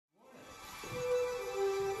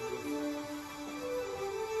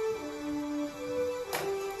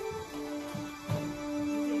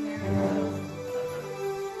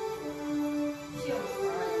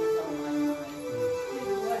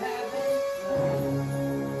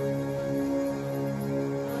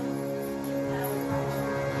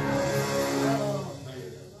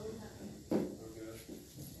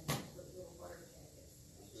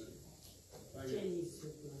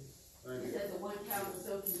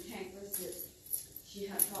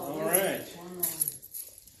All right.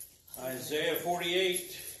 Isaiah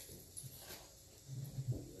 48.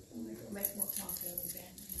 Make more coffee over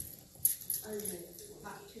there.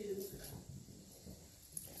 Hot too.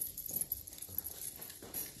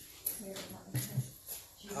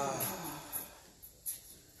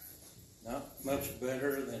 Not much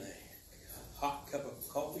better than a hot cup of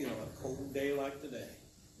coffee on a cold day like today.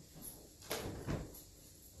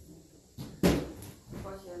 Of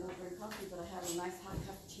course, I don't drink coffee, but I had a nice hot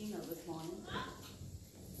cappuccino this morning.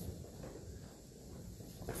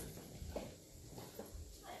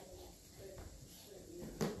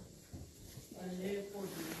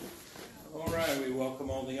 All right, we welcome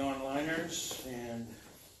all the onliners and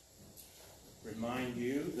remind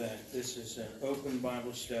you that this is an open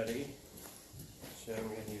Bible study. So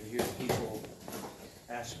when you hear people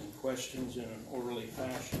asking questions in an orderly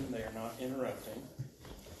fashion, they are not interrupting.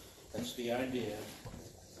 That's the idea.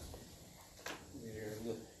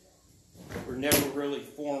 We're never really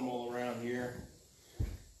formal around here,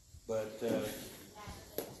 but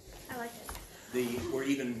I like it. we're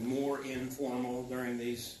even more informal during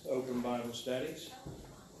these open Bible studies,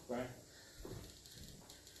 right?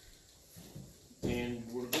 And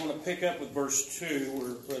we're going to pick up with verse 2,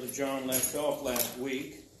 where Brother John left off last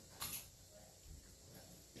week.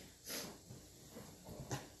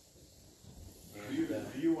 Do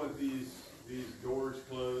you want these doors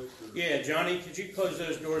closed? Yeah, Johnny, could you close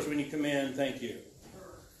those doors when you come in? Thank you.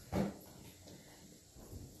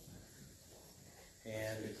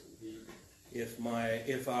 And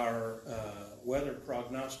if our weather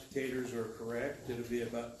prognosticators are correct, it'll be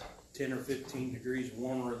about 10 or 15 degrees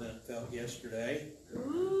warmer than it felt yesterday.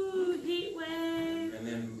 Ooh, heat wave. And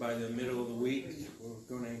then by the middle of the week,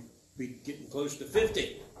 we're going to be getting close to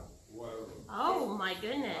 50. Whoa. Oh my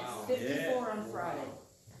goodness. Wow. 54 on Friday.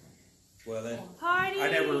 Well, then Party. I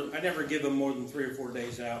never give them more than 3 or 4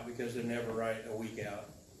 days out because they're never right a week out.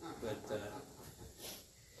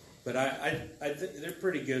 But I think they're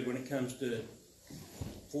pretty good when it comes to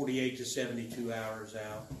 48 to 72 hours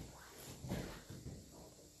out.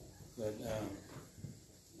 But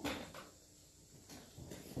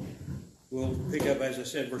we'll pick up, as I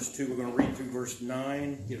said, verse 2. We're going to read through verse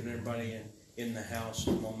 9, giving everybody in the house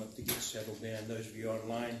a moment to get settled in. Those of you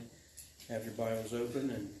online, have your Bibles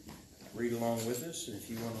open and read along with us. And if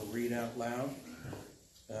you want to read out loud,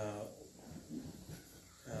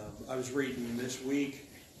 I was reading this week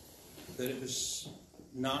that it was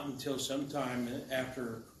not until sometime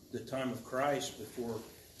after the time of Christ before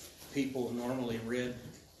people normally read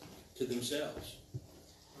to themselves.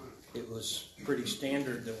 It was pretty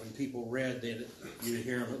standard that when people read, you'd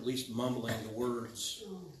hear them at least mumbling the words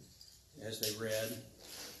as they read.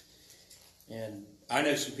 And I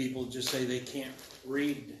know some people just say they can't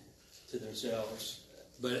read to themselves,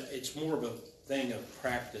 but it's more of a thing of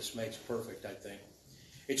practice makes perfect, I think.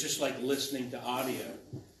 It's just like listening to audio.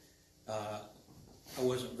 I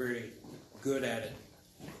wasn't very good at it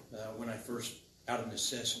when I first, out of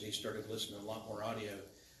necessity, started listening to a lot more audio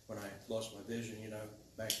when I lost my vision,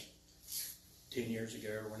 back 10 years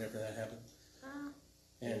ago or whenever that happened.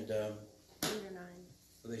 And 8 or 9.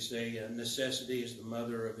 they say necessity is the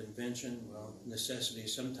mother of invention. Well, necessity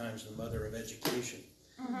is sometimes the mother of education.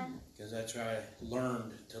 Because that's how I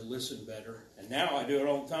learned to listen better. And now I do it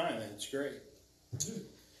all the time, and it's great.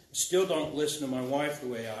 Still don't listen to my wife the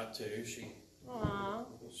way I ought to. She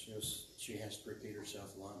has to repeat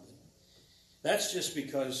herself a lot. But that's just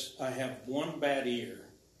because I have one bad ear.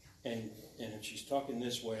 And if she's talking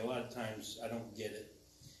this way, a lot of times I don't get it.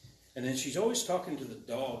 And then she's always talking to the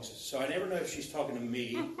dogs, so I never know if she's talking to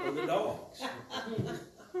me or the dogs.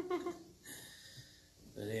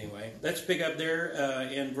 But anyway, let's pick up there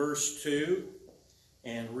in verse 2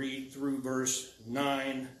 and read through verse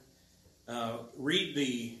 9. Read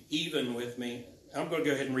the even with me. I'm going to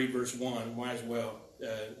go ahead and read verse 1. Might as well.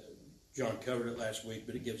 John covered it last week,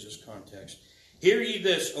 but it gives us context. Hear ye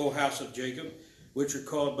this, O house of Jacob, which are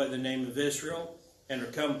called by the name of Israel, and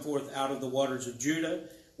are come forth out of the waters of Judah,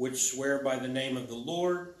 which swear by the name of the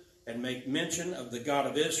Lord, and make mention of the God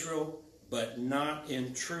of Israel, but not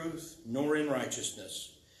in truth nor in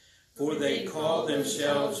righteousness. For they call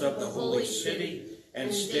themselves of the holy city,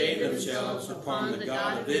 and stay themselves upon the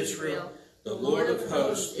God of Israel. The Lord of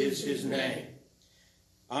hosts is his name.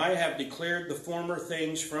 I have declared the former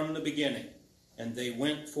things from the beginning, and they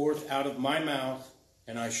went forth out of my mouth,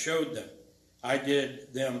 and I showed them. I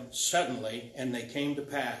did them suddenly, and they came to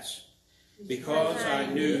pass. Because I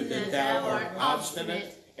knew that thou art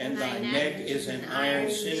obstinate, and thy neck is an iron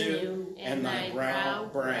sinew, and thy brow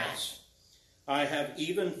brass. I have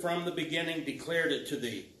even from the beginning declared it to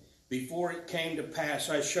thee. Before it came to pass,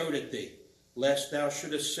 I showed it thee. lest thou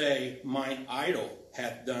shouldest say, mine idol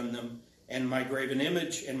hath done them, and my graven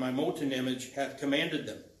image and my molten image hath commanded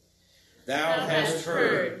them. Thou hast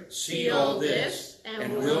heard, see all this,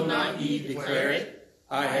 and will not ye declare it?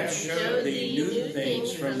 I have showed thee new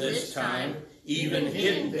things from this time, even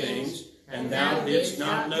hidden things, and thou didst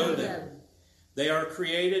not know them. They are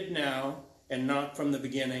created now, and not from the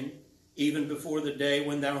beginning, even before the day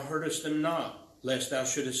when thou heardest them not, lest thou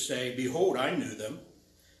shouldest say, behold, I knew them.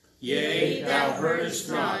 Yea, thou heardest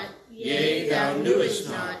not, yea, thou knewest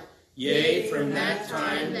not, yea, from that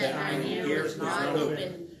time that mine ear was not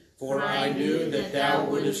opened. For I knew that thou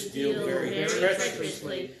wouldest deal very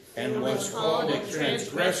treacherously, and was called a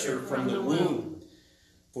transgressor from the womb.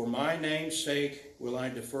 For my name's sake will I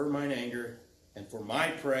defer mine anger, and for my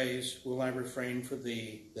praise will I refrain for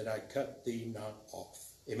thee, that I cut thee not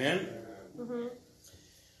off. Amen? Mm-hmm.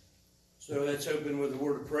 So let's open with a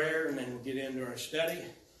word of prayer, and then we'll get into our study.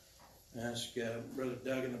 Ask Brother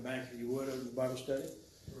Doug in the back if you would over the Bible study.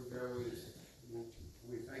 Lord God,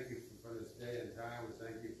 we thank you for this day and time. We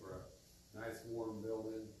thank you for a nice warm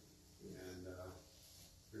building and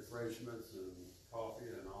refreshments and coffee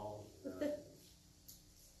and all.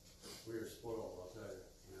 We are spoiled, I'll tell you.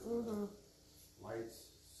 And, lights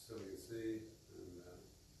so you see,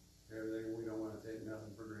 and everything. We don't want to take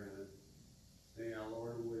nothing for granted. Anyhow,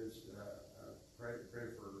 Lord, we just pray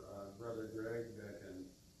for Brother Greg that can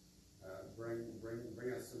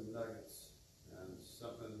bring us some nuggets and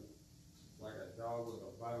something like a dog with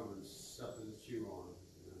a bone, something to chew on.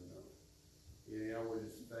 And anyhow, we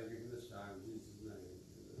just thank you for this time in Jesus' name.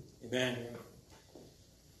 Amen.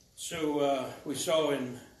 So we saw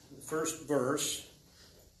in the first verse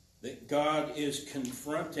that God is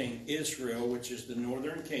confronting Israel, which is the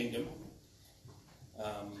northern kingdom,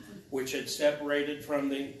 which had separated from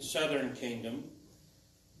the southern kingdom,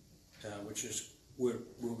 which is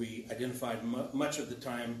will be identified much of the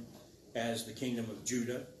time as the kingdom of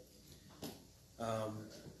Judah.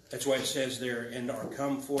 That's why it says there, and are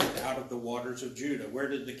come forth out of the waters of Judah. Where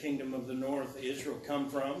did the kingdom of the north, Israel, come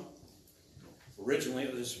from? Originally,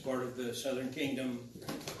 it was part of the southern kingdom,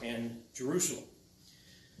 and Jerusalem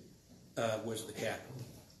was the capital.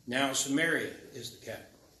 Now Samaria is the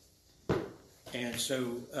capital. And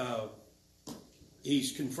so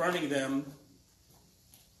he's confronting them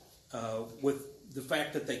with the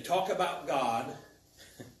fact that they talk about God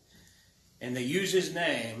and they use his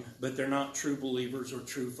name, but they're not true believers or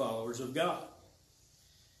true followers of God.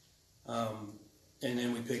 And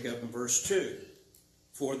then we pick up in verse 2.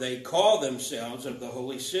 For they call themselves of the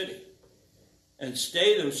holy city, and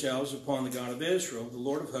stay themselves upon the God of Israel. The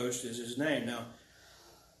Lord of hosts is his name. Now,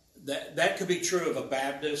 that could be true of a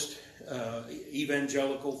Baptist,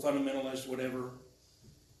 evangelical, fundamentalist, whatever.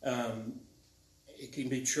 It can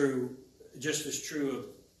be true, just as true of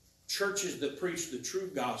churches that preach the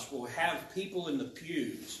true gospel, have people in the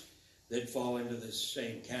pews that fall into this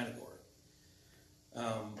same category.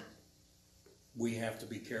 We have to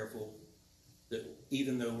be careful that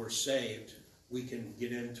even though we're saved, we can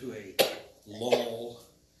get into a lull,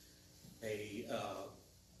 a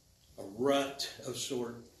rut of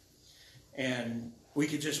sort, and we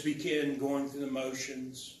could just begin going through the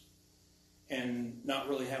motions and not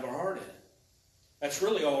really have our heart in it. That's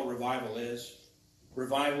really all revival is.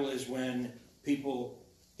 Revival is when people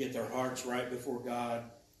get their hearts right before God,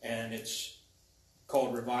 and it's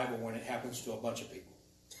called revival when it happens to a bunch of people.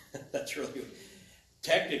 That's really,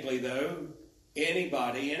 technically though, any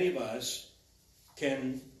of us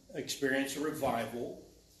can experience a revival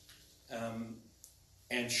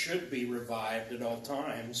and should be revived at all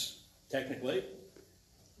times, technically.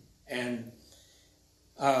 And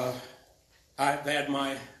I've had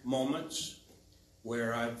my moments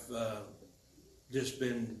where I've just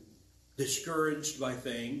been discouraged by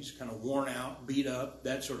things, kind of worn out, beat up,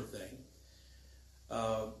 that sort of thing.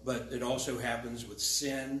 But it also happens with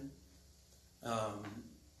sin.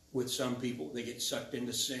 With some people, they get sucked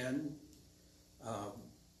into sin.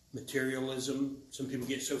 Materialism. Some people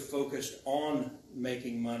get so focused on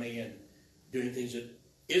making money and doing things that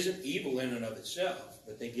isn't evil in and of itself,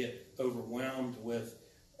 but they get overwhelmed with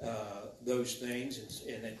those things,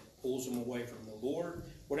 and it pulls them away from the Lord,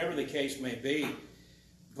 whatever the case may be.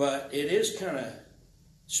 But it is kind of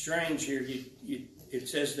strange here. It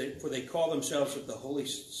says that, for they call themselves of the holy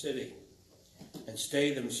city and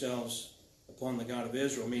stay themselves upon the God of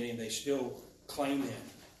Israel, meaning they still claim him.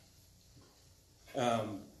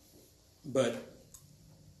 But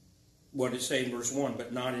what it say in verse 1,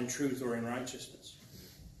 but not in truth or in righteousness.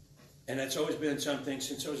 And that's always been something,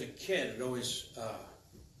 since I was a kid, it always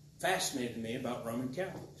fascinated me about Roman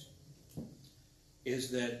Catholics,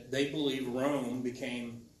 is that they believe Rome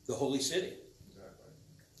became the holy city. Exactly.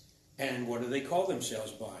 And what do they call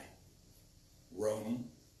themselves by? Roman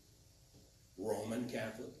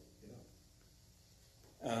Catholic.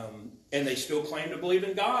 And they still claim to believe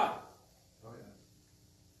in God. Oh,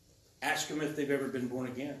 yeah. Ask them if they've ever been born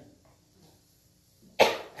again.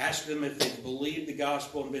 Ask them if they've believed the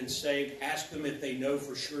gospel and been saved. Ask them if they know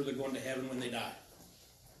for sure they're going to heaven when they die.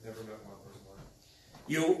 Never met one person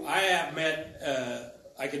like I have met,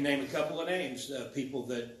 I can name a couple of names, people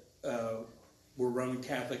that were Roman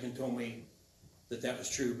Catholic and told me that was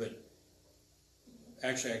true, but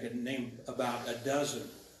actually I could name about a dozen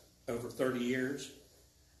over 30 years.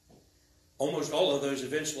 Almost all of those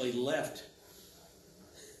eventually left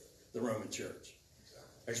the Roman Church.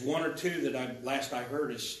 There's one or two that last I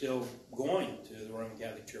heard is still going to the Roman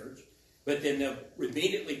Catholic Church. But then they'll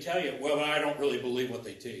immediately tell you, well, I don't really believe what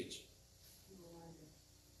they teach.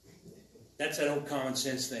 That's that old common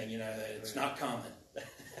sense thing, that it's not common.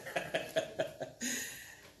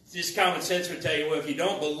 Just common sense would tell you, well, if you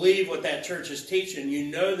don't believe what that church is teaching, you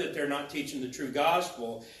know that they're not teaching the true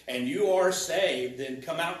gospel, and you are saved, then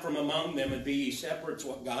come out from among them and be ye separate, is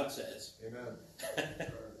what God says. Amen.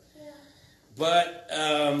 But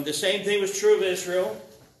the same thing was true of Israel.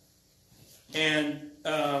 And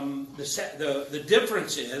the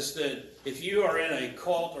difference is that if you are in a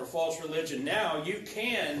cult or false religion now, you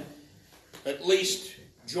can at least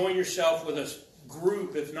join yourself with a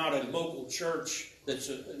group, if not a local church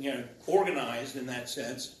that's organized in that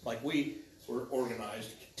sense. Like we were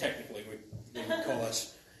organized, technically, they would call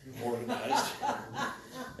us organized.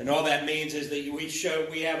 And all that means is that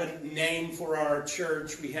we have a name for our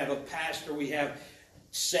church, we have a pastor, we have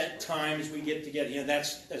set times we get together.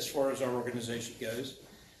 That's as far as our organization goes.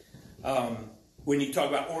 When you talk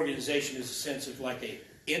about organization as a sense of like a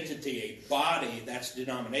entity, a body, that's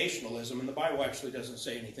denominationalism, and the Bible actually doesn't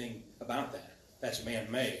say anything about that. That's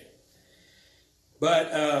man-made.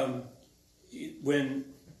 But when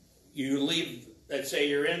you leave, let's say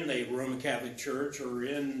you're in the Roman Catholic Church or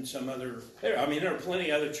in some other, there are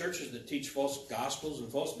plenty of other churches that teach false gospels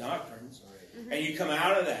and false doctrines, and you come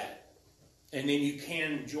out of that, and then you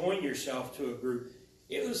can join yourself to a group.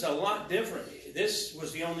 It was a lot different. This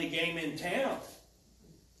was the only game in town.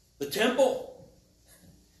 The temple.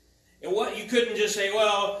 And you couldn't just say,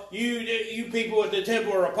 well, you people at the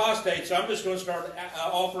temple are apostates, so I'm just going to start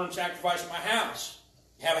offering sacrifice at my house.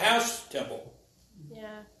 Have a house temple.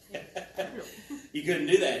 Yeah. You couldn't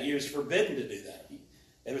do that. You was forbidden to do that.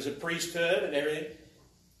 There was a priesthood and everything.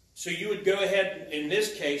 So you would go ahead, in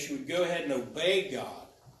this case, you would go ahead and obey God.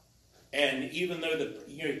 And even though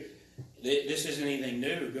this isn't anything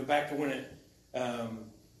new, go back to when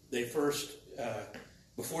they first...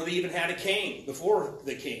 before they even had a king, before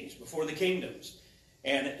the kings, before the kingdoms.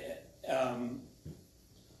 And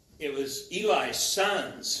it was Eli's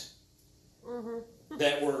sons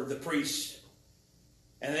that were the priests.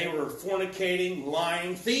 And they were fornicating,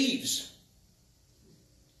 lying thieves.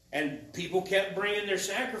 And people kept bringing their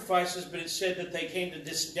sacrifices, but it said that they came to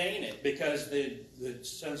disdain it because the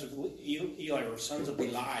sons of Eli were sons of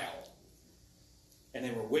Belial. And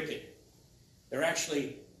they were wicked. They're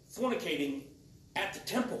actually fornicating at the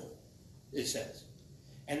temple, it says.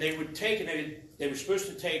 And they would take, and they were supposed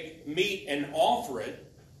to take meat and offer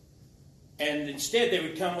it, and instead they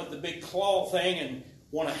would come with the big claw thing and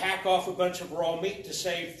want to hack off a bunch of raw meat to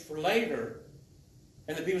save for later.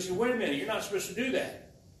 And the people said, wait a minute, you're not supposed to do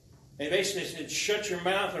that. And basically said, shut your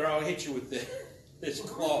mouth or I'll hit you with this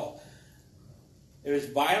claw. It was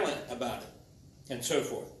violent about it, and so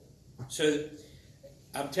forth. So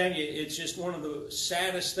I'm telling you, it's just one of the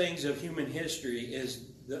saddest things of human history is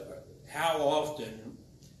how often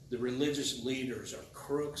the religious leaders are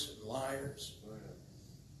crooks and liars.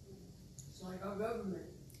 It's like our government.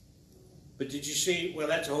 But did you see? Well,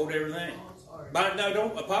 that's a whole different thing. Oh, sorry. But no,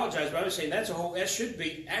 don't apologize. But I'm saying that should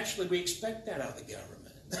be. Actually, we expect that out of the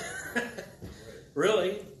government.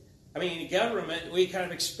 Really, I mean, government. We kind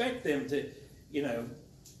of expect them to,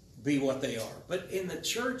 be what they are. But in the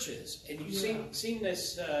churches, and you've seen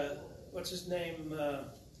this, what's his name,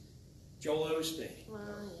 Joel Osteen. Well,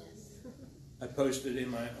 yes. I posted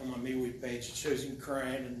on my MeWe page. It shows him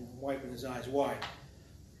crying and wiping his eyes. Why?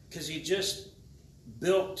 Because he just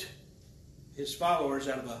built his followers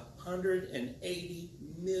out of $180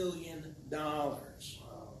 million. Wow.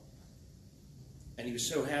 And he was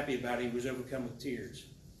so happy about it, he was overcome with tears.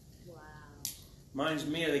 Wow. Reminds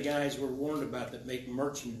me of the guys we're warned about that make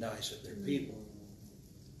merchandise of their people.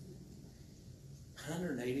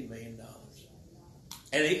 $180 million.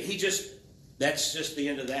 And that's just the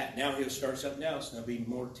end of that. Now he'll start something else. There'll be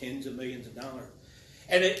more tens of millions of dollars.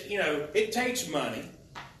 And it takes money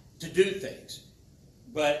to do things.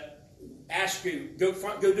 but ask you, go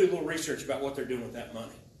do a little research about what they're doing with that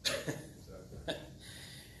money.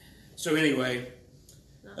 So anyway,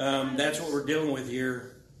 that's what we're dealing with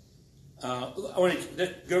here. I want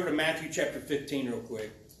to go to Matthew chapter 15 real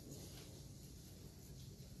quick.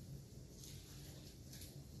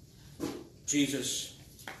 Jesus,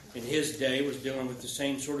 in his day, was dealing with the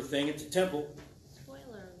same sort of thing at the temple.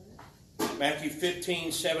 Spoiler alert. Matthew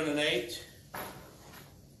 15, 7 and 8.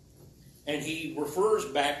 And he refers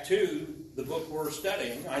back to the book we're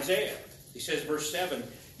studying, Isaiah. He says, verse 7,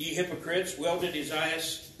 "Ye hypocrites, well did Isaiah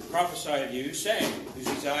prophesy of you, saying," who's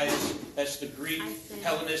Isaiah? That's the Greek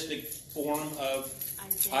Hellenistic form of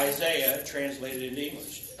Isaiah translated into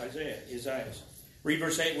English. Isaiah. Read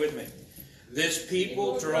verse 8 with me. "This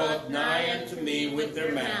people draweth nigh unto me with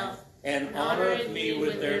their mouth, and honoreth me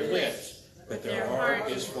with their lips, but their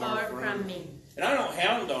heart is far from me." And I don't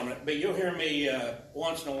hound on it, but you'll hear me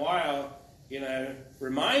once in a while,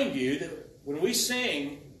 remind you that when we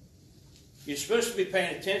sing, you're supposed to be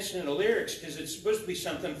paying attention to the lyrics, because it's supposed to be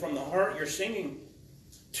something from the heart. You're singing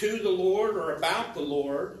to the Lord or about the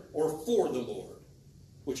Lord or for the Lord,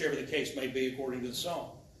 whichever the case may be according to the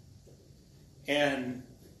song. And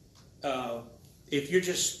if you're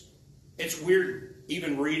just, it's weird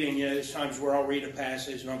even reading, there's times where I'll read a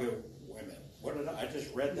passage and I'll go, wait a minute, what did I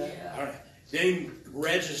just read that? Yeah. I don't know. Didn't even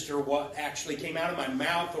register what actually came out of my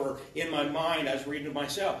mouth or in my mind. I was reading it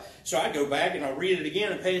myself. So I go back and I'll read it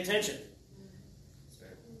again and pay attention.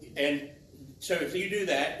 And so if you do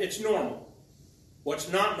that, it's normal. What's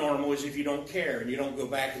not normal is if you don't care and you don't go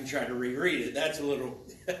back and try to reread it. That's a little,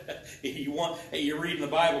 you're reading the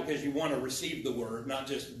Bible because you want to receive the word, not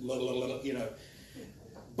just,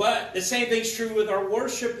 But the same thing's true with our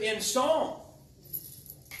worship in song.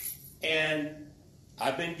 And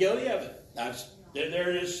I've been guilty of it. I was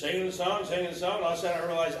there just singing the song, and all of a sudden I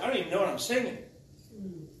realized I don't even know what I'm singing.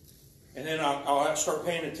 And then I'll start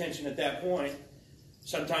paying attention at that point.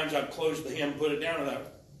 Sometimes I've closed the hymn, put it down, and I,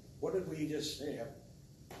 what did we just say?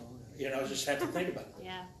 I just have to think about it.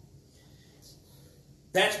 Yeah.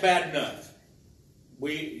 That's bad enough.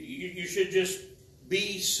 You should just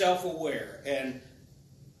be self-aware and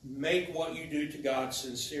make what you do to God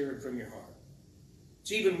sincere and from your heart.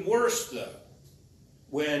 It's even worse, though,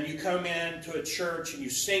 when you come into a church and you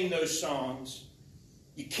sing those songs.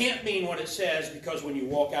 You can't mean what it says, because when you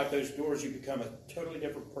walk out those doors, you become a totally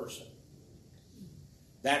different person.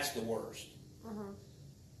 That's the worst.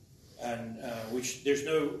 And there's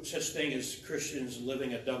no such thing as Christians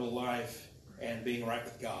living a double life and being right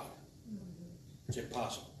with God. It's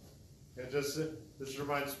impossible. This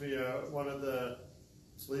reminds me of one of the,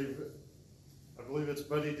 I believe it's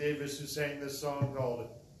Buddy Davis who sang this song called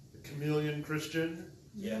 "The Chameleon Christian."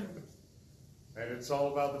 Yeah. And it's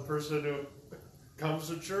all about the person who comes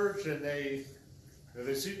to church and they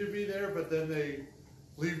seem to be there, but then they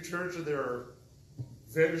leave church and they're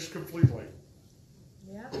vanished completely.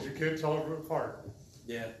 Yeah. Because you can't tell them apart.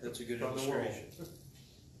 Yeah, that's a good From the world. illustration.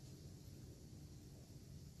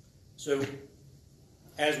 So,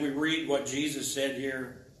 as we read what Jesus said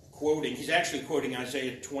here, he's actually quoting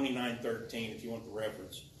Isaiah 29:13, if you want the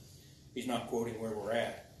reference. He's not quoting where we're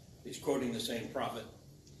at. He's quoting the same prophet.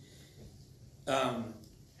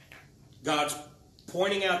 God's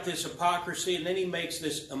pointing out this hypocrisy, and then he makes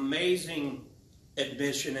this amazing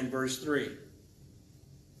admission in verse 3.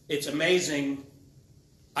 It's amazing.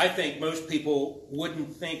 I think most people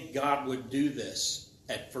wouldn't think God would do this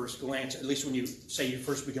at first glance, at least when you say you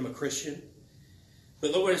first become a Christian.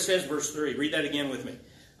 But look what it says, verse 3. Read that again with me.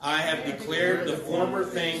 "I have declared the former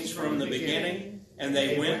things from the beginning, and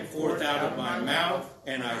they went forth out of my mouth,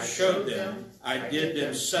 and I showed them. I did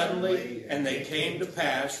them suddenly, and they came to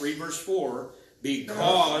pass." Read verse 4.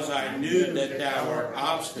 "Because I knew that thou art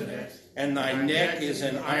obstinate, and thy neck is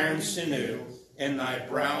an iron sinew, and thy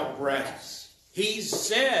brow brass." He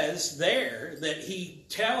says there that he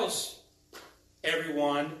tells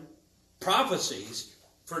everyone prophecies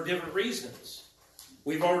for different reasons.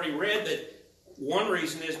 We've already read that one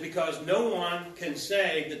reason is because no one can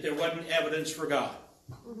say that there wasn't evidence for God.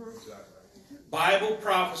 Exactly. Bible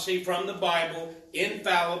prophecy from the Bible,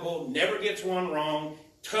 infallible, never gets one wrong,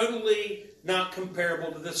 totally not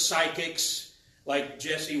comparable to the psychics like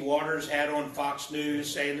Jesse Waters had on Fox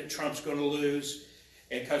News saying that Trump's going to lose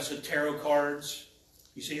because of tarot cards.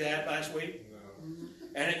 You see that last week? No.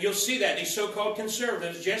 And you'll see that. These so-called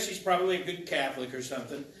conservatives, Jesse's probably a good Catholic or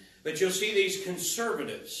something, but you'll see these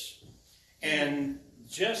conservatives. And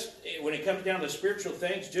just when it comes down to spiritual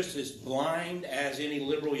things, just as blind as any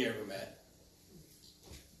liberal you ever met.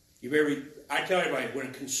 I tell everybody, when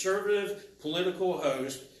a conservative political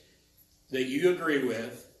host that you agree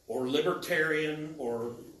with, or libertarian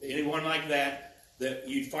or anyone like that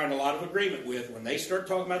you'd find a lot of agreement with, when they start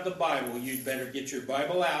talking about the Bible, you'd better get your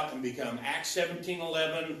Bible out and become Acts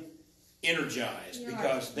 17:11 energized,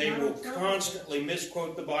 because they will constantly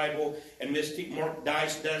misquote the Bible and Mark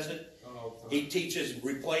Dice does it. He teaches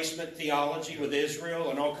replacement theology with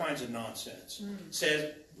Israel and all kinds of nonsense.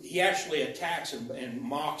 Says he actually attacks and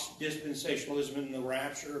mocks dispensationalism and the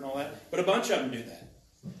rapture and all that. But a bunch of them do that.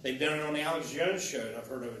 They've done it on the Alex Jones show, and I've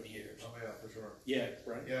heard over the years. Oh yeah, for sure. Yeah,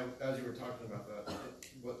 right. Yeah, as you were talking about that,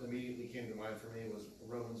 what immediately came to mind for me was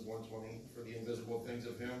Romans 1:20, for the invisible things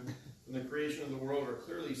of him, from the creation of the world are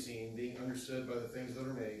clearly seen, being understood by the things that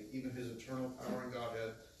are made, even his eternal power and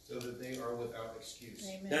Godhead, so that they are without excuse.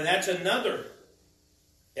 Amen. Now that's another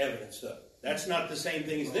evidence, though. That's not the same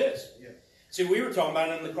thing as this. Yeah. See, we were talking about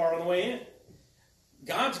it in the car on the way in.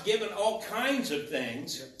 God's given all kinds of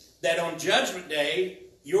things that on Judgment Day,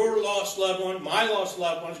 your lost loved one, my lost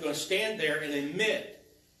loved one is going to stand there and admit.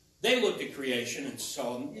 They looked at creation and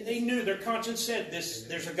saw them. They knew, their conscience said,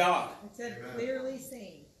 there's a God. It said clearly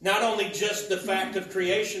seen. Not only just the fact of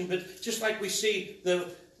creation, but just like we see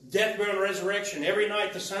the death, burial, and resurrection. Every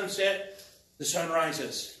night the sun sets, the sun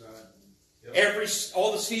rises.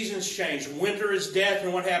 All the seasons change. Winter is death,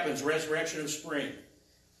 and what happens? Resurrection of spring.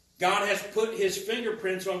 God has put his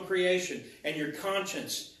fingerprints on creation, and your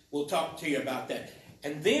conscience will talk to you about that.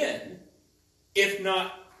 And then, if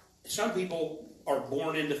not, some people are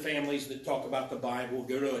born into families that talk about the Bible,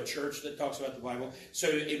 go to a church that talks about the Bible, so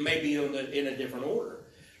it may be in a different order.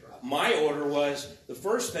 Right. My order was, the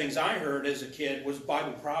first things I heard as a kid was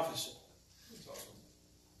Bible prophecy. That's awesome.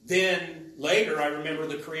 Then later I remember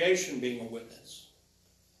the creation being a witness.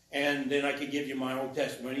 And then I could give you my old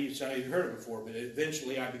testimony. You've heard it before, but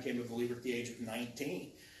eventually I became a believer at the age of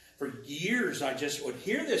 19. For years I just would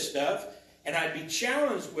hear this stuff, and I'd be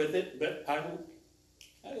challenged with it, but I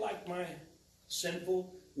liked my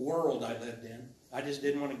sinful world I lived in. I just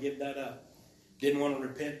didn't want to give that up. Didn't want to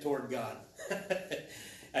repent toward God.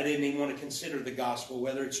 I didn't even want to consider the gospel,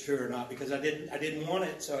 whether it's true or not, because I didn't want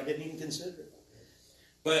it, so I didn't even consider it.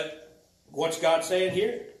 But what's God saying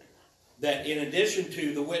here? That in addition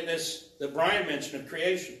to the witness that Brian mentioned of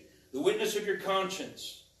creation, the witness of your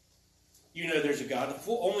conscience, you know there's a God.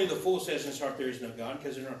 Only the fool says in his heart there is no God,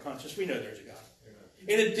 because in our conscience we know there's a God. Amen.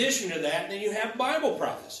 In addition to that, then you have Bible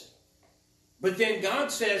prophecy. But then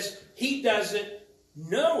God says he does it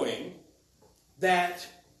knowing that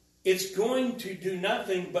it's going to do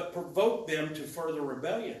nothing but provoke them to further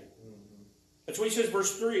rebellion. Mm-hmm. That's what he says,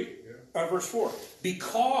 verse 4.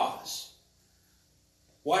 Because.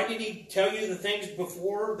 Why did he tell you the things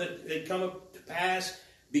before that had come up to pass?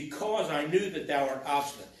 Because I knew that thou art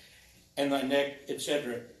obstinate, and thy neck,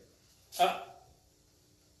 etc.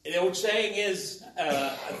 The old saying is,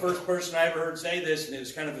 the first person I ever heard say this, and it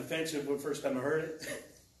was kind of offensive the first time I heard it.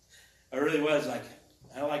 I really was like,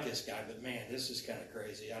 I like this guy, but man, this is kind of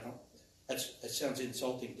crazy. That sounds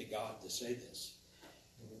insulting to God to say this.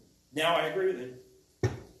 Now I agree with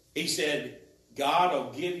him. He said, God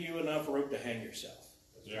will give you enough rope to hang yourself.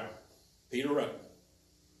 Yeah. Peter Ruckman.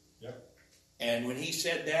 Yep. And when he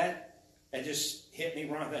said that, it just hit me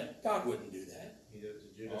right then. God wouldn't do that. He did it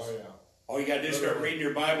to Judas. Oh, yeah. All you got to do is start reading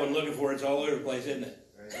your Bible and looking for it. It's all over the place, isn't it?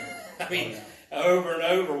 Right. I mean, over and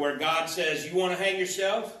over, where God says, you want to hang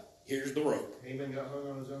yourself? Here's the rope. Haman got hung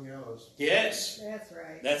on his own gallows. Yes. That's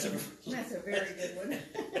right. That's a very good one.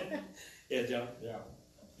 Yeah, John. Yeah.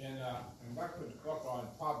 And Buckman's book on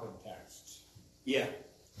problem texts, Yeah.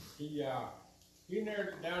 he narrowed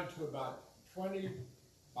it down to about 20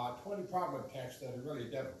 problem texts that are really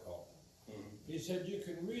difficult. Mm-hmm. He said you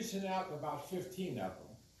can reason out about 15 of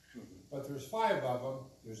them, but there's 5 of them,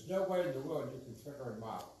 there's no way in the world you can figure them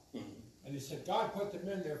out. Mm-hmm. And he said God put them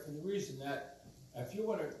in there for the reason that if you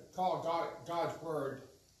want to call God's word,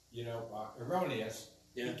 erroneous,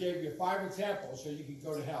 he gave you 5 examples so you could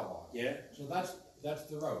go to hell on. Yeah. So that's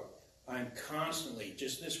the road. I'm constantly,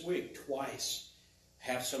 just this week, twice,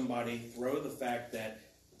 have somebody throw the fact that,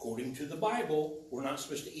 according to the Bible, we're not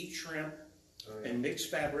supposed to eat shrimp and mix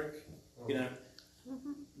fabric,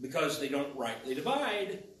 because they don't rightly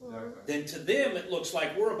divide. Then to them, it looks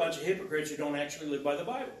like we're a bunch of hypocrites who don't actually live by the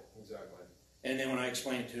Bible. Exactly. And then when I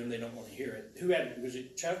explain it to them, they don't want to hear it. Was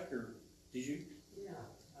it Chuck, or did you? Yeah.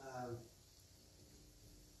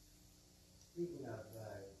 Speaking of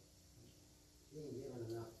being given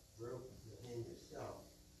enough rope to hang yourself,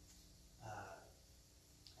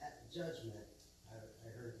 at judgment, I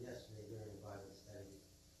heard yesterday during the Bible study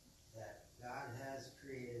that God has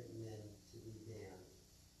created men to be damned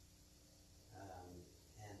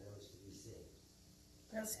and those to be saved.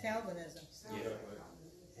 That's Calvinism.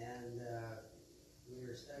 And we were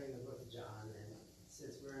we're studying the book of John, and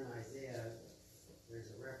since we're in Isaiah,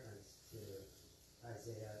 there's a reference to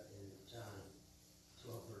Isaiah in John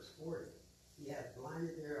 12, verse 40. He hath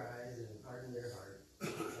blinded their eyes and hardened their heart,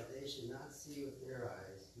 that they should not see with their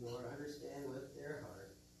eyes, nor understand with their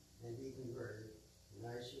heart, and be converted, and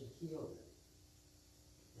I should heal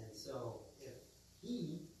them. And so, if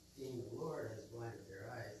he, being the Lord, has blinded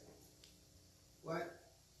their eyes, what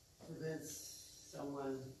prevents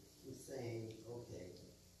someone from saying, okay,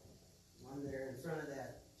 when they're in front of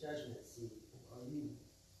that judgment seat, well, you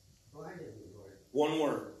blinded me, Lord. One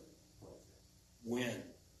word. When?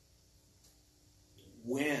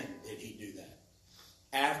 When did he do that?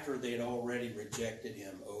 After they had already rejected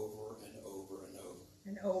him over and over and over.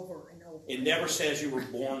 And over and over. It never says you were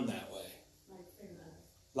born that way.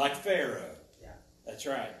 Like Pharaoh. Yeah. That's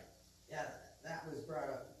right. Yeah, that was brought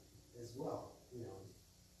up as well. You know,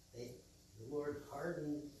 the Lord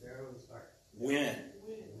hardened Pharaoh's heart. When?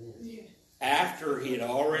 When? After he had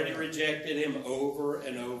already rejected him over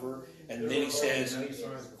and over, and then he says,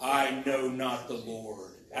 I know not the Lord.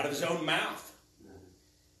 Out of his own mouth.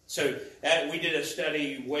 So we did a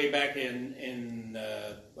study way back in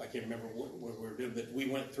I can't remember what we were doing, but we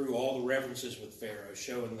went through all the references with Pharaoh,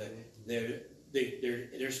 showing that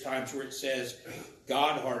there's times where it says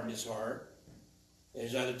God hardened his heart.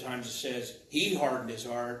 There's other times it says he hardened his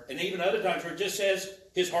heart, and even other times where it just says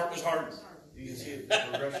his heart was hardened. Easy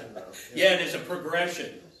progression, though. Yeah, it is a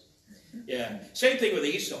progression. Yeah, same thing with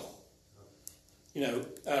Esau. You know,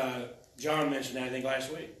 John mentioned that I think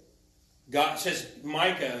last week. God says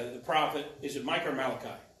Micah, the prophet, is it Micah or Malachi?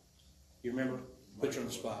 You remember? Put you on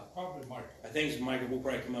the spot. Probably Micah. I think it's Micah. We'll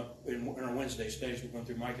probably come up in our Wednesday studies. We're going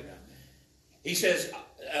through Micah now. He says,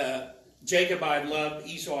 Jacob I've loved,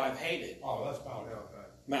 Esau I've hated. Oh, that's Malachi.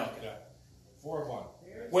 Malachi. Yeah. 4-1.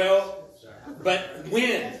 Well, but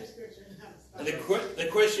when? The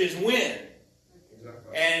question is when.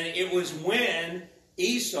 And it was when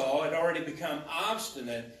Esau had already become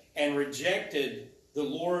obstinate and rejected the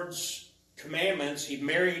Lord's commandments. He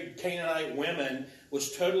married Canaanite women,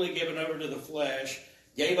 was totally given over to the flesh,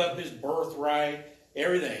 gave up his birthright,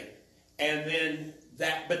 everything. And then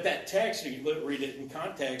that text, if you read it in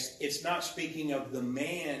context, it's not speaking of the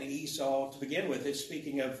man Esau to begin with. It's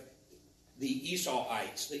speaking of the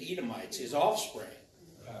Esauites, the Edomites, his offspring.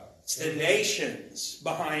 It's the nations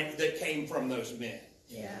behind that came from those men.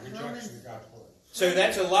 Yeah. Rejection of God's word. So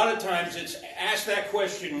that's a lot of times it's ask that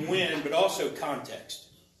question when, but also context.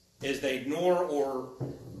 As they ignore or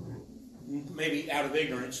maybe out of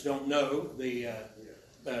ignorance don't know the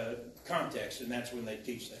context, and that's when they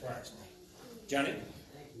teach that. Right. Johnny?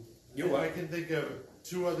 I can think of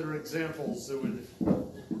two other examples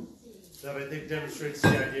that I think demonstrates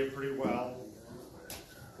the idea pretty well.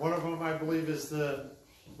 One of them, I believe,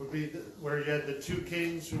 where you had the two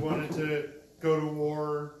kings who wanted to go to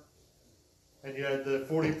war, and you had the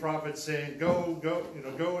 40 prophets saying, "Go,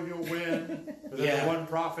 and you'll win." But then the one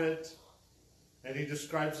prophet, and he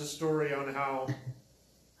describes the story on how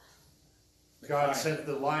God sent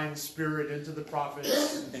the lying spirit into the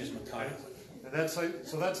prophets. And that's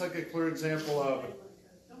like a clear example of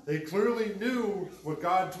they clearly knew what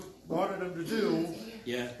God wanted them to do,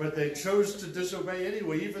 but they chose to disobey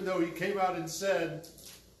anyway, even though he came out and said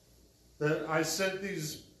that I sent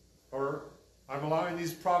these, or I'm allowing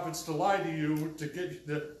these prophets to lie to you to get you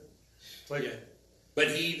to,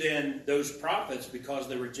 But he then, those prophets, because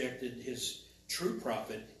they rejected his true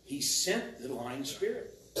prophet, he sent the lying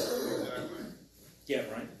spirit. Exactly. Yeah,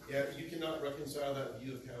 right? Yeah, you cannot reconcile that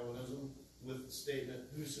view of Calvinism with the statement,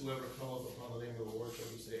 whosoever calleth upon the name of the Lord shall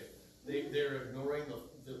be saved. They're ignoring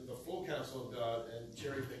the full counsel of God and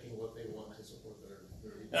cherry-picking what they want to support their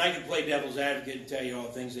And I can play devil's advocate and tell you all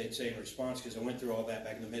the things they'd say in response, because I went through all that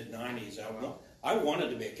back in the mid-'90s. I wanted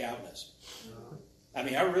to be a Calvinist. I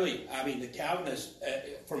mean, the Calvinists,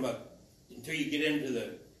 until you get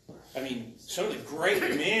into some of the great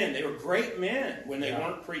men, they were great men when they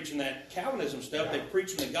weren't preaching that Calvinism stuff. They were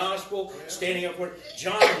preaching the gospel, standing up for it.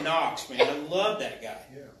 John Knox, man, I love that guy.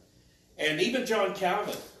 Yeah. And even John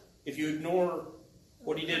Calvin, if you ignore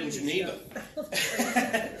what he did in Geneva.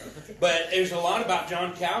 But there's a lot about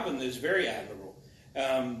John Calvin that is very admirable.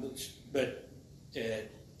 But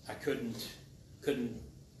I couldn't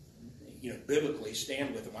biblically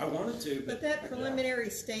stand with him. I wanted to. But that preliminary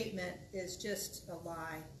statement is just a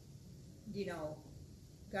lie.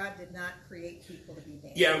 God did not create people to be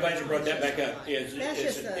damned. Yeah, I'm glad you brought that back up. It's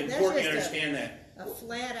important to understand that. A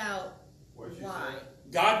flat-out lie.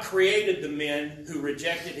 God created the men who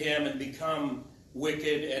rejected him and become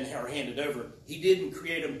wicked and are handed over. He didn't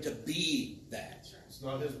create them to be that. It's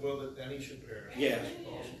not his will that any should perish. Yeah.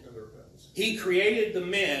 He created the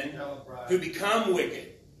men who become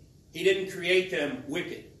wicked. He didn't create them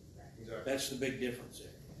wicked. Exactly. That's the big difference there.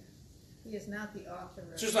 He is not the author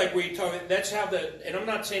of. It's just like we talk. That's how and I'm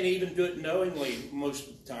not saying they even do it knowingly most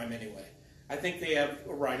of the time anyway. I think they have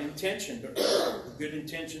a right intention, but good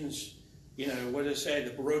intentions, what do they say?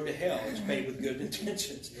 The road to hell is paved with good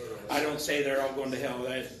intentions. I don't say they're all going to hell.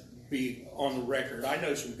 That'd be on the record. I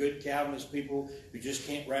know some good Calvinist people who just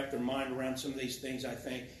can't wrap their mind around some of these things, I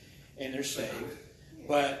think, and they're saved.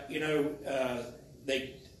 But,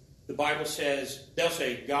 the Bible says, they'll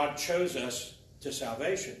say, God chose us to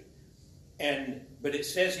salvation. But it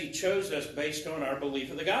says He chose us based on our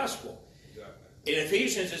belief of the gospel. In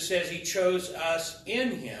Ephesians, it says He chose us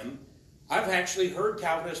in Him. I've actually heard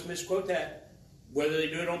Calvinists misquote that, whether they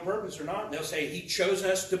do it on purpose or not. They'll say He chose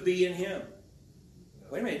us to be in Him.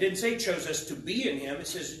 Wait a minute, it didn't say chose us to be in Him. It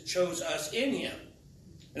says it chose us in Him.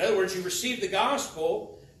 In other words, you received the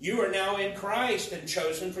gospel, you are now in Christ and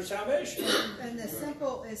chosen for salvation. And as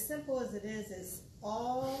simple as it is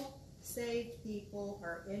all saved people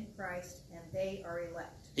are in Christ and they are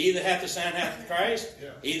elect. He that hath the Son hath Christ.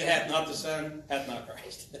 He that hath not the Son hath not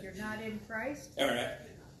Christ. You're not in Christ? All right.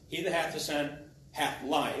 He that hath the Son hath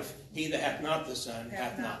life. He that hath not the Son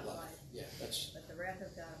hath not life. Yeah, that's. But the wrath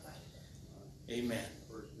of God abides. Amen.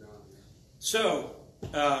 So,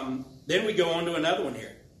 then we go on to another one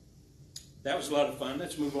here. That was a lot of fun.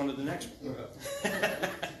 Let's move on to the next one.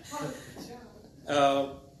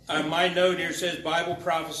 My note here says, Bible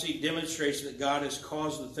prophecy demonstrates that God has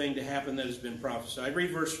caused the thing to happen that has been prophesied.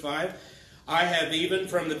 Read verse 5. I have even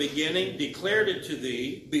from the beginning declared it to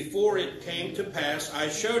thee. Before it came to pass, I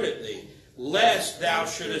showed it thee. Lest thou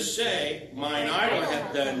shouldest say, mine idol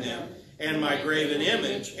hath done them, and my graven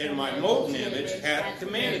image and my molten image hath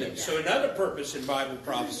commanded them. So another purpose in Bible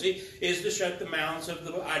prophecy is to shut the mouths of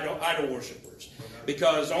the idol worshippers.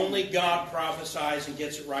 Because only God prophesies and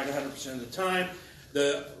gets it right 100% of the time.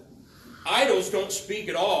 The idols don't speak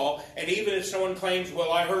at all, and even if someone claims,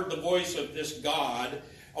 well, I heard the voice of this God,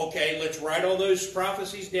 okay, let's write all those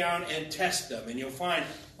prophecies down and test them. And you'll find,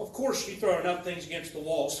 of course, you throw enough things against the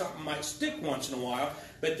wall, something might stick once in a while,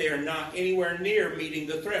 but they're not anywhere near meeting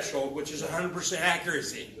the threshold, which is 100%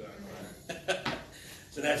 accuracy.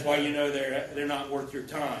 So that's why you know they're not worth your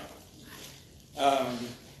time.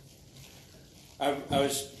 I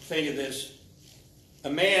was thinking this. A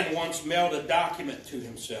man once mailed a document to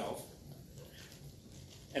himself,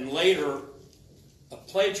 and later a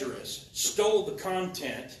plagiarist stole the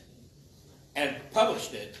content and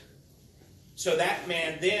published it. So that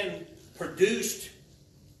man then produced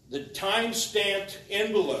the time-stamped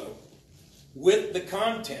envelope with the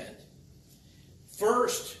content.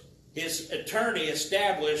 First, his attorney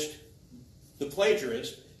established, the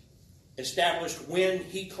plagiarist, established when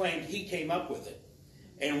he claimed he came up with it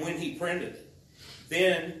and when he printed it.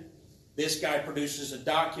 Then this guy produces a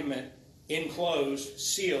document enclosed,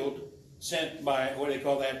 sealed, sent by, what do they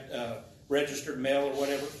call that, registered mail or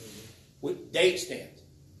whatever, with date stamped.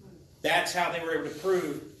 That's how they were able to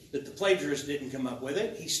prove that the plagiarist didn't come up with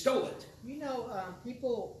it. He stole it.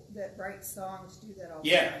 People that write songs do that all the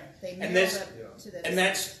Yeah. time. They And mail this- them to the And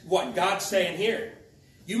that's what God's saying here.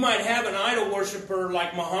 You might have an idol worshiper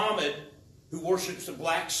like Muhammad who worships a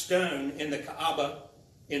black stone in the Kaaba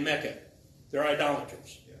in Mecca. They're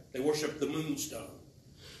idolaters. They worship the moonstone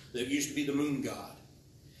that used to be the moon god.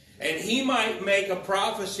 And he might make a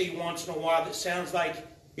prophecy once in a while that sounds like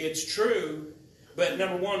it's true, but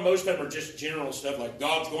number one, most of them are just general stuff like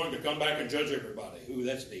God's going to come back and judge everybody. Ooh,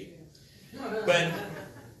 that's deep. But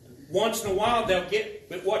once in a while they'll get,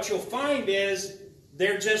 but what you'll find is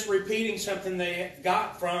they're just repeating something they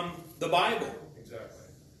got from the Bible. Exactly.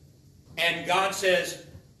 And God says,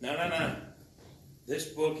 no. This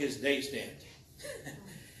book is date stamped.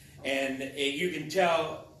 And you can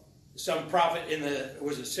tell some prophet in the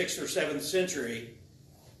 6th or 7th century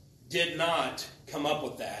did not come up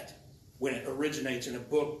with that when it originates in a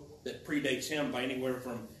book that predates him by anywhere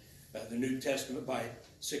from the New Testament by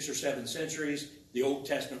 6 or 7 centuries, the Old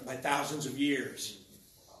Testament by thousands of years.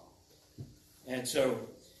 And so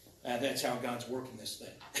that's how God's working this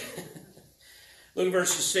thing. Look at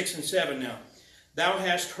verses 6 and 7 now. Thou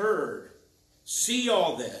hast heard, see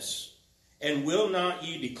all this, and will not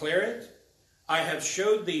ye declare it? I have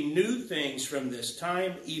showed thee new things from this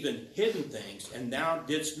time, even hidden things, and thou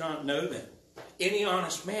didst not know them. Any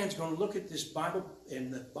honest man's going to look at this Bible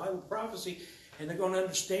and the Bible prophecy, and they're going to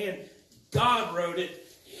understand God wrote it.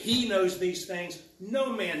 He knows these things.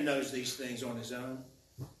 No man knows these things on his own.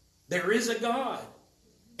 There is a God,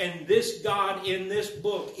 and this God in this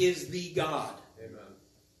book is the God. Amen.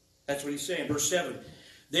 That's what he's saying. Verse 7.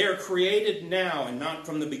 They are created now and not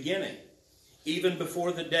from the beginning. even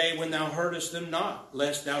before the day when thou heardest them not,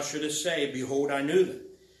 lest thou shouldest say, behold, I knew them.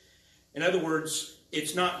 In other words,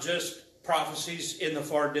 it's not just prophecies in the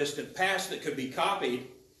far distant past that could be copied,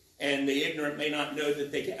 and the ignorant may not know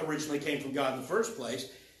that they originally came from God in the first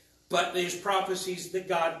place, but these prophecies that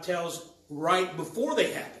God tells right before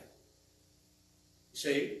they happen.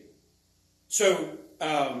 See? So,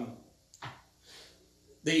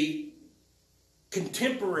 the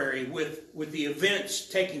contemporary with the events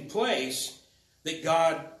taking place, that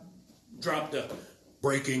God dropped a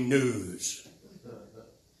breaking news.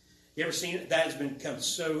 You ever seen it? That has become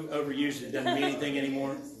so overused it doesn't mean anything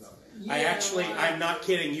anymore. I'm not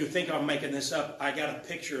kidding. You think I'm making this up. I got a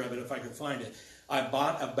picture of it if I can find it. I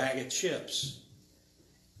bought a bag of chips.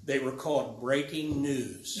 They were called breaking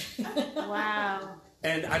news. Wow.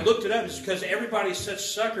 And I looked it up. It's because everybody's such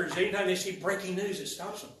suckers. Anytime they see breaking news, it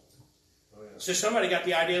stops them. Oh, yeah. So somebody got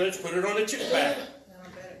the idea, let's put it on a chip bag. And I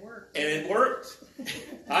bet it worked. And it worked.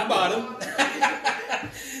 I bought them.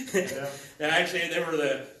 Yeah. And actually, they were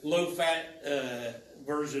the low-fat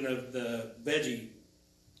version of the veggie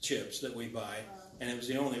chips that we buy. And it was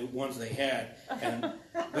the only ones they had.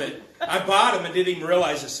 But I bought them and didn't even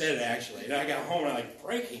realize I said it, actually. And I got home and I'm like,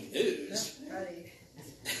 breaking news. Buddy.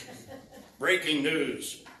 Breaking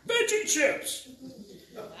news. Veggie chips.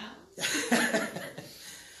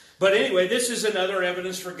 But anyway, this is another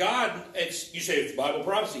evidence for God. You say it's Bible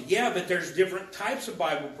prophecy. Yeah, but there's different types of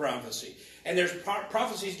Bible prophecy. And there's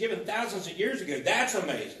prophecies given thousands of years ago. That's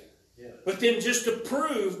amazing. Yeah. But then just to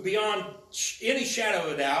prove beyond any shadow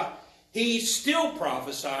of a doubt, he's still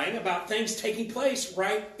prophesying about things taking place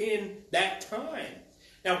right in that time.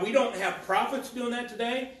 Now, we don't have prophets doing that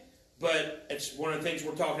today, but it's one of the things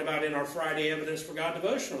we're talking about in our Friday Evidence for God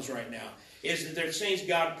devotionals right now, is that there's things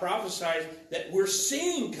God prophesied that we're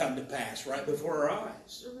seeing come to pass right before our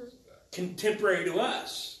eyes, contemporary to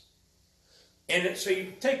us. And so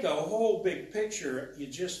you take the whole big picture, you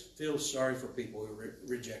just feel sorry for people who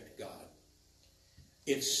reject God.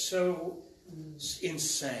 It's so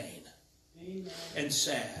insane and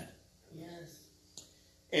sad. Yes.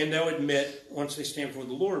 And they'll admit once they stand before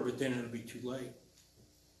the Lord, but then it'll be too late.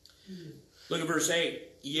 Look at verse 8.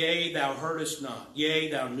 Yea, thou heardest not. Yea,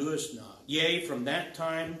 thou knewest not. Yea, from that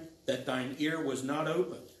time that thine ear was not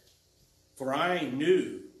opened. For I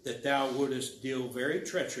knew that thou wouldest deal very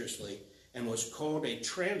treacherously, and was called a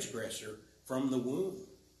transgressor from the womb.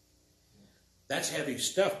 That's heavy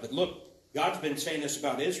stuff. But look, God's been saying this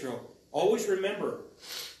about Israel. Always remember,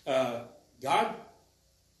 God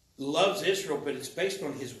loves Israel, but it's based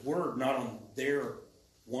on His word, not on their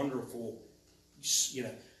wonderful,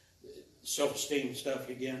 self-esteem stuff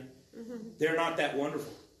again. They're not that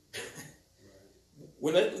wonderful.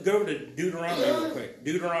 Well, let's go to Deuteronomy real quick.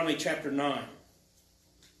 Deuteronomy chapter 9.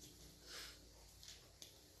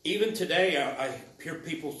 Even today, I hear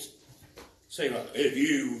people say, like, if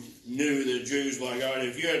you knew the Jews like I did,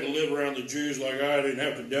 if you had to live around the Jews like I did and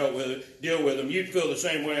have to deal with them, you'd feel the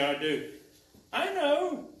same way I do. I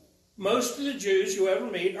know. Most of the Jews you ever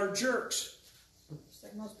meet are jerks.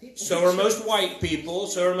 Like most people. So are most white people.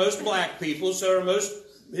 So are most black people. So are most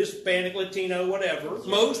Hispanic, Latino, whatever.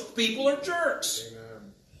 Most people are jerks.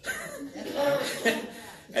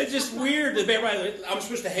 It's just weird that everybody, I'm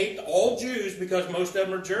supposed to hate all Jews because most of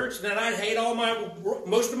them are jerks, and then I'd hate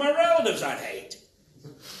most of my relatives I'd hate.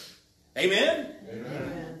 Amen?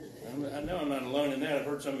 Amen. I know I'm not alone in that. I've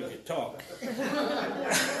heard some of you talk.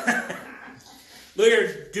 Look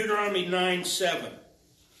here, Deuteronomy 9:7.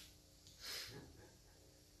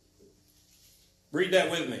 Read that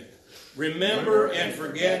with me. Remember and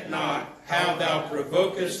forget not how thou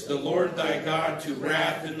provokest the Lord thy God to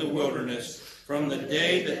wrath in the wilderness, from the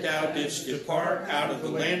day that thou didst depart out of the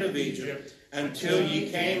land of Egypt, until ye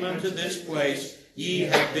came unto this place, ye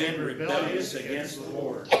have been rebellious against the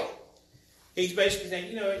Lord. He's basically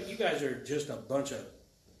saying, you guys are just a bunch of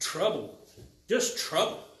trouble. Just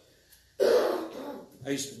trouble.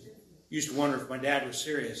 I used to wonder if my dad was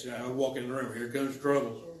serious. I would walk in the room, here comes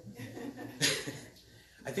trouble.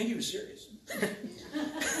 I think he was serious.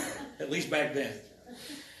 At least back then.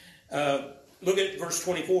 Look at verse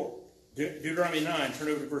 24. Deuteronomy 9, turn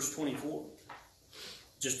over to verse 24.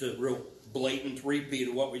 Just a real blatant repeat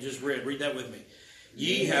of what we just read. Read that with me.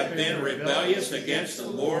 Ye have been rebellious against the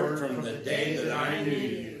Lord from the day that I knew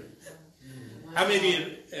you. How many of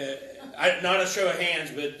you, not a show of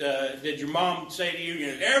hands, but did your mom say to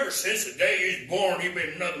you, ever since the day you was born, you've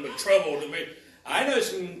been nothing but trouble to me? I know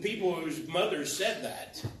some people whose mothers said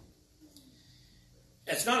that.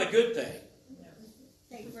 That's not a good thing.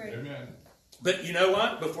 Amen. But you know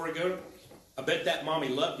what? Before I go, I bet that mommy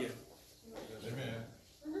loved you.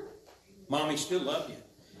 Amen. Mommy still loved you.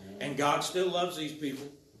 And God still loves these people.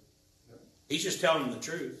 He's just telling them the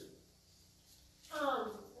truth.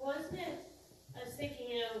 Wasn't it, I was thinking,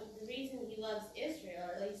 the reason he loves Israel,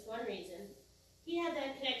 or at least one reason, he had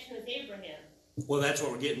that connection with Abraham. Well, that's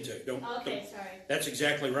what we're getting to. Sorry. That's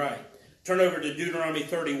exactly right. Turn over to Deuteronomy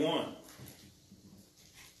 31.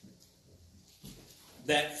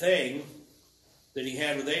 That thing that he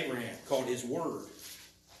had with Abraham, called his word.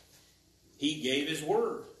 He gave his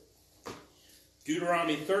word.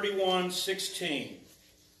 Deuteronomy 31:16.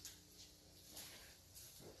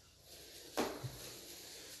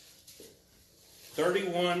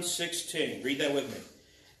 Read that with me.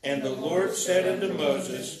 And the Lord said unto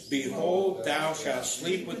Moses, Behold, thou shalt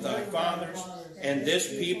sleep with thy fathers, and this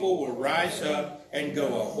people will rise up and go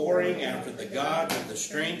a-whoring after the gods of the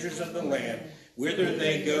strangers of the land, whither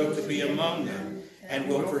they go to be among them, and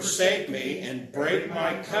will forsake me and break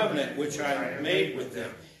my covenant which I made with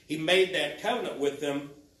them. He made that covenant with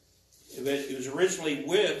them. It was originally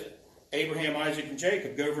with Abraham, Isaac, and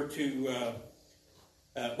Jacob. Go over to,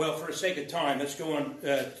 for the sake of time, let's go on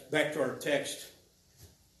back to our text.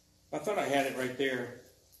 I thought I had it right there.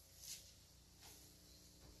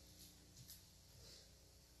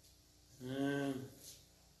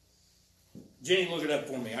 Jenny, look it up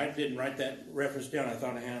for me. I didn't write that reference down. I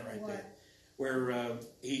thought I had it right there. Where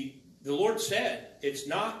the Lord said, it's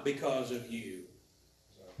not because of you.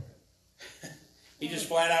 He just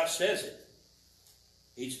flat out says it.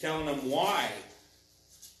 He's telling them why.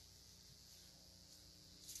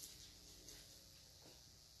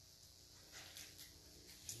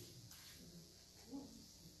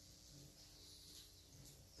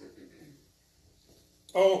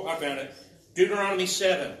 Oh, I found it. Deuteronomy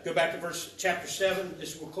 7. Go back to chapter 7.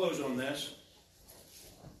 We'll close on this.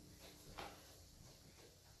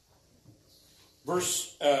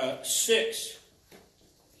 Verse 6.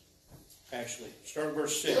 Actually, start at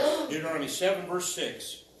verse 6. Deuteronomy 7, verse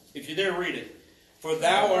 6. If you're there, read it. For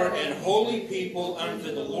thou art an holy people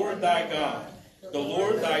unto the Lord thy God. The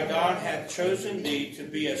Lord thy God hath chosen thee to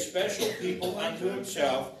be a special people unto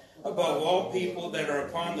himself above all people that are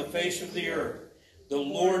upon the face of the earth. The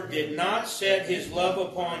Lord did not set his love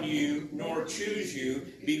upon you, nor choose you,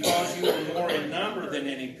 because you were more in number than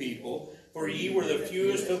any people, for ye were the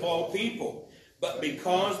fewest of all people. But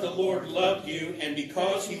because the Lord loved you, and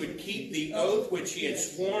because he would keep the oath which he had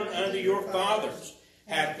sworn unto your fathers,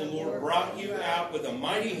 hath the Lord brought you out with a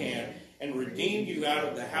mighty hand, and redeemed you out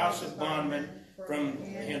of the house of bondmen from the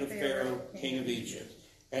hand of Pharaoh, king of Egypt.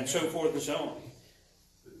 And so forth and so on.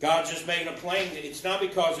 God's just making a plain. It's not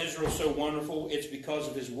because Israel's so wonderful, it's because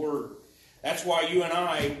of his word. That's why you and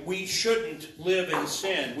I, we shouldn't live in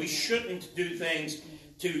sin. We shouldn't do things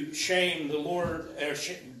to shame the Lord,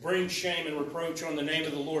 bring shame and reproach on the name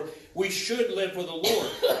of the Lord. We should live for the Lord.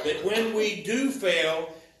 That when we do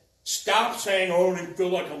fail, stop saying, oh, I don't even feel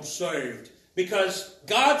like I'm saved. Because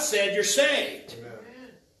God said you're saved. Amen.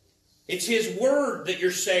 It's his word that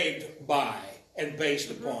you're saved by and based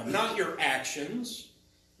upon, not your actions.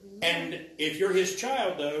 And if you're his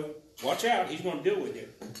child, though, watch out. He's going to deal with you.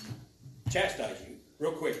 Chastise you.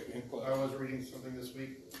 Real quick. I was reading something this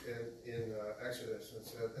week in Exodus. And it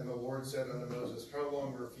said, and the Lord said unto Moses, how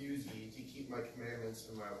long refuse ye to keep my commandments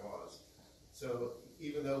and my laws? So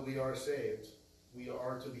even though we are saved, we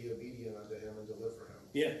are to be obedient unto him and to live for him.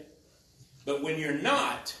 Yeah. But when you're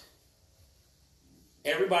not,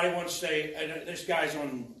 everybody wants to say, there's guys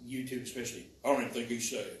on YouTube especially, I don't even think he's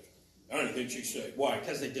saved. I don't even think she's saved. Why?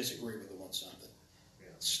 Because they disagree with them on something. Yeah.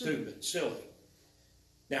 Stupid, silly.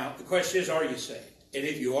 Now, the question is, are you saved? And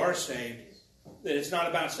if you are saved, then it's not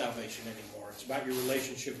about salvation anymore. It's about your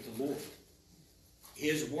relationship with the Lord.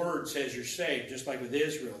 His word says you're saved, just like with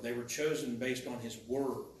Israel. They were chosen based on his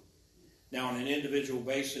word. Now, on an individual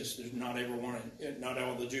basis, there's not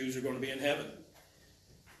all the Jews are going to be in heaven.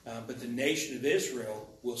 But the nation of Israel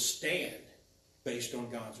will stand based on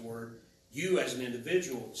God's word. You as an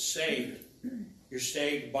individual, saved. You're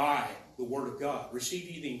saved by the word of God. Receive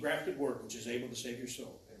ye the engrafted word, which is able to save your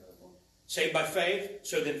soul. Saved by faith,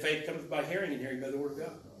 so then faith cometh by hearing, and hearing by the word of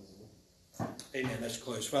God. Amen. Let's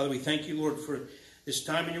close. Father, we thank you, Lord, for this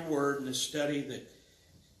time in your word and this study that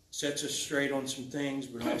sets us straight on some things,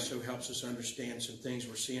 but also helps us understand some things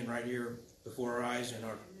we're seeing right here before our eyes in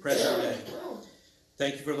our present day.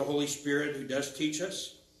 Thank you for the Holy Spirit who does teach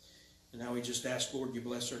us. And now we just ask, Lord, you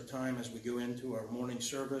bless our time as we go into our morning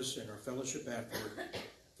service and our fellowship afterward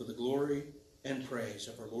for the glory and praise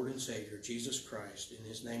of our Lord and Savior, Jesus Christ. In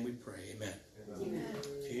his name we pray. Amen. Amen.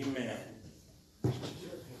 Amen.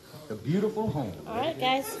 A beautiful home. All right,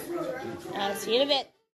 guys. See you in a bit.